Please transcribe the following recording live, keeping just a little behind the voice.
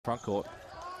Front court.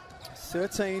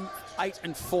 13, 8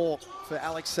 and 4 for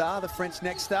Alex Sarr, the French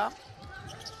next star.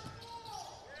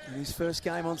 In his first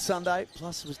game on Sunday,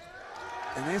 plus was,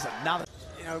 and there's another.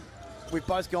 You know, we've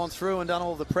both gone through and done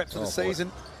all the prep for the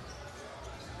season.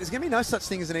 There's going to be no such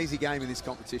thing as an easy game in this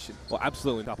competition. Well,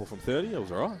 absolutely. Couple from 30, it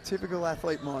was all right. Typical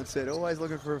athlete mindset, always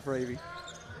looking for a freebie.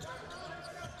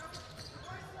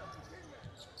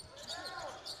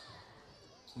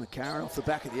 McCarron off the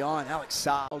back of the iron, Alex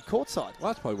Sarr courtside.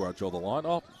 Well, that's probably where I draw the line.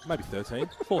 Oh, maybe 13.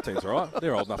 14's all right.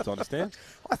 They're old enough to understand.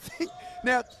 I think,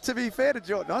 now, to be fair to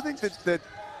Jordan, I think that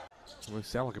we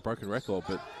sound like a broken record,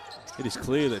 but it is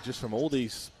clear that just from all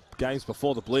these games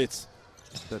before the Blitz,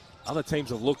 that other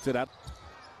teams have looked at.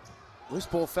 Loose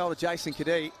ball fell to Jason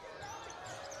Cadee.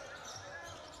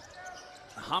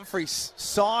 Humphrey's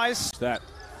size. That,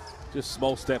 just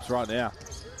small steps right now.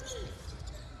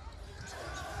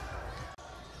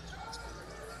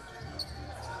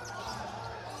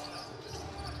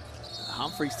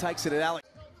 Humphreys takes it at Alex.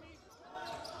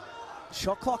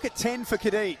 Shot clock at 10 for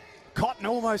Cadee. Cotton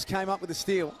almost came up with a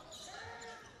steal.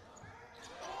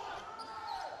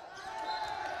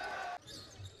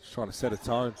 Just trying to set a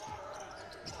tone.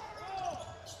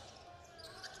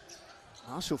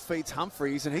 Marshall feeds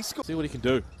Humphreys and he scored. See what he can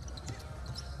do.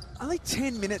 Only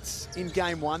 10 minutes in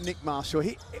game one, Nick Marshall.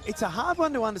 It's a hard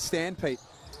one to understand, Pete,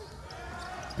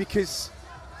 because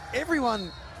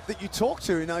everyone that you talk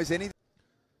to who knows anything.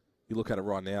 You look at it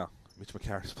right now, Mitch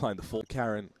McCarron's playing the full.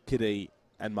 Karen, Cadee,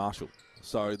 and Marshall.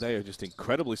 So they are just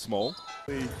incredibly small.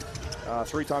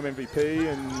 Three-time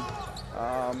MVP,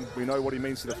 and we know what he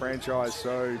means to the franchise.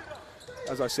 So,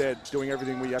 as I said, doing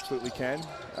everything we absolutely can.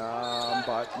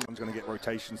 But I'm going to get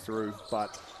rotations through.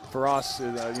 But for us,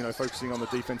 you know, focusing on the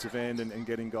defensive end and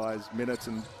getting guys minutes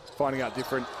and finding out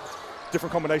different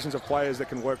combinations of players that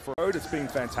can work for it. It's been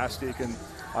fantastic, and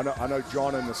I know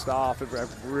John and the staff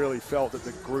have really felt that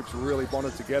the group's really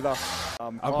bonded together.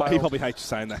 He probably hates you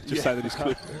saying that. Just say that he's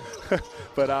good.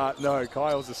 But no,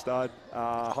 Kyle's a stud.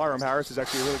 Hiram Harris is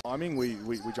actually really timing.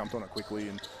 We jumped on it quickly,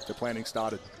 and the planning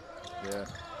started. Yeah.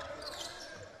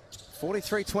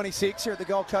 43-26 here at the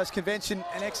Gold Coast Convention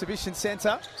and Exhibition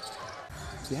Centre.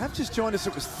 If you have just joined us,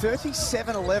 it was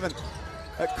 37-11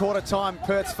 at quarter time,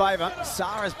 Perth's favour.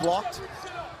 Sarr is blocked.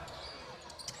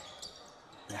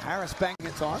 Harris banging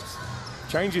at times.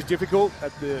 Change is difficult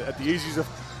at the easiest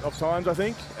of times, I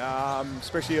think,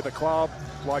 especially at a club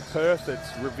like Perth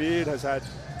that's revered, has had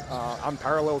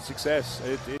unparalleled success.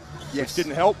 Which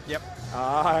didn't help. Yep.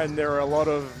 And there are a lot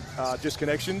of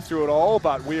disconnection through it all,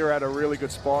 but we are at a really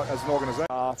good spot as an organisation.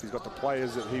 He's got the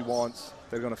players that he wants.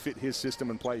 They're going to fit his system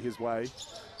and play his way.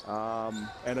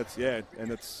 And it's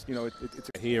you know,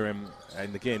 it's here,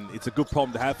 and again, it's a good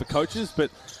problem to have for coaches, but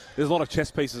there's a lot of chess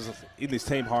pieces in this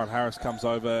team. Hiram Harris comes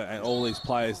over, and all these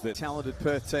players that talented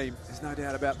Perth team, there's no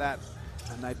doubt about that.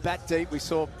 And they bat deep. We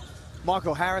saw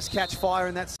Michael Harris catch fire,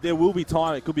 and that's. There will be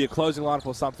time. It could be a closing lineup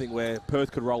or something where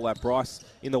Perth could roll out Bryce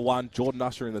in the 1, Jordan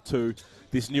Usher in the 2,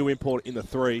 this new import in the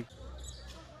 3.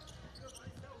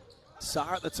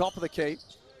 Sarr at the top of the key.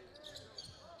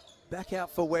 Back out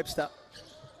for Webster.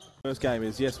 First game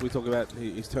is, yes, we talk about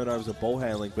his turnovers and ball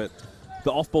handling, but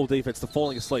the off-ball defense, the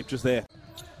falling asleep just there.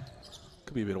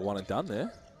 Could be a bit of one and done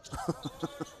there.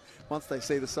 Once they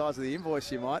see the size of the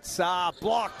invoice, you might. Sarr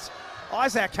blocked.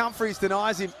 Isaac Humphreys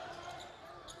denies him.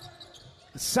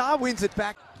 Sarr wins it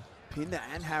back. Pinder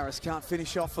and Harris can't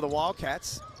finish off for the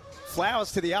Wildcats.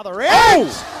 Flowers to the other end.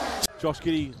 Oh! Josh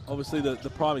Giddey, obviously the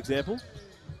prime example,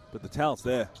 but the talent's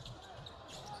there.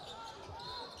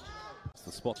 It's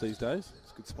the spot these days.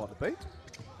 It's a good spot to beat.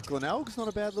 Glenelg's not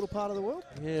a bad little part of the world.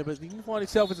 Yeah, but he can find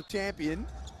himself as a champion.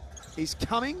 He's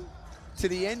coming to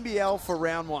the NBL for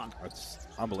round 1. It's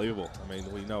unbelievable. I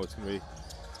mean, we know it's going to be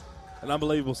an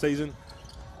unbelievable season.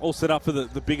 All set up for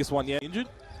the biggest one yet. Injured.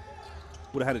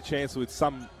 Would have had a chance with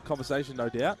some conversation, no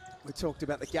doubt. We talked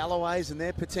about the Galloways and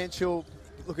their potential.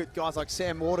 Look at guys like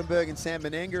Sam Wardenberg and Sam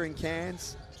Menenga in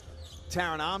Cairns.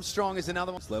 Taron Armstrong is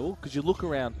another one. Level, because you look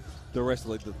around the rest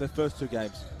of the first 2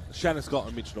 games, Shannon Scott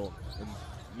and Mitch Norton. And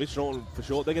Mitch Norton, for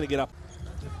sure, they're going to get up.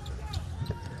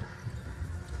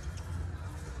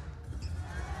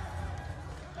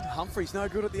 Humphrey's no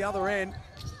good at the other end.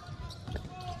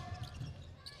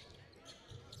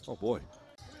 Oh, boy.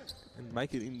 And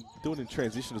do it in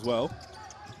transition as well.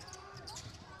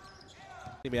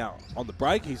 Him out on the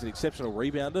break. He's an exceptional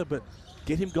rebounder, but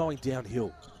get him going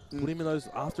downhill. Put him in those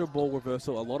after a ball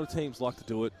reversal. A lot of teams like to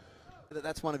do it.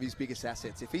 That's one of his biggest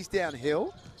assets. If he's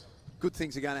downhill, good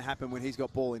things are going to happen when he's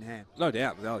got ball in hand. No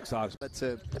doubt with Alex Sarr. But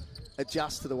to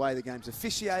adjust to the way the game's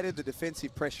officiated, the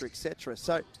defensive pressure, etc.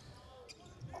 So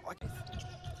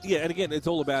Yeah, and again, it's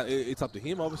all about, it's up to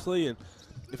him, obviously, and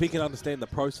if he can understand the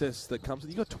process that comes,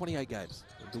 you've got 28 games.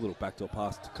 A little backdoor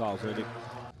pass to Kyle Zernick.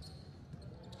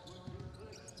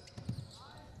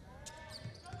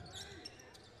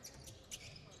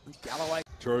 Galloway.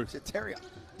 True. It's a Terrier.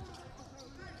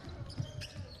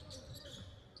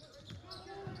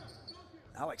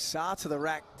 Alex Sarr to the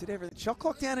rack. Did everything. Shot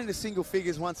clock down into single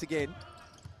figures once again.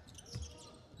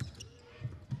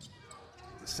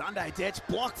 Sunday Detch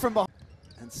blocked from behind.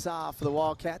 And Sarr for the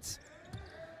Wildcats.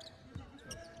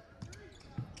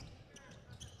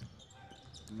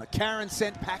 McCarron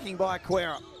sent packing by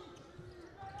Aquera.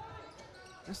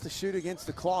 Just to shoot against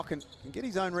the clock and get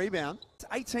his own rebound. It's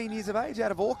 18 years of age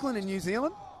out of Auckland in New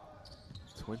Zealand.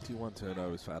 21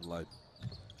 turnovers for Adelaide.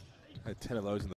 Had 10 of those in the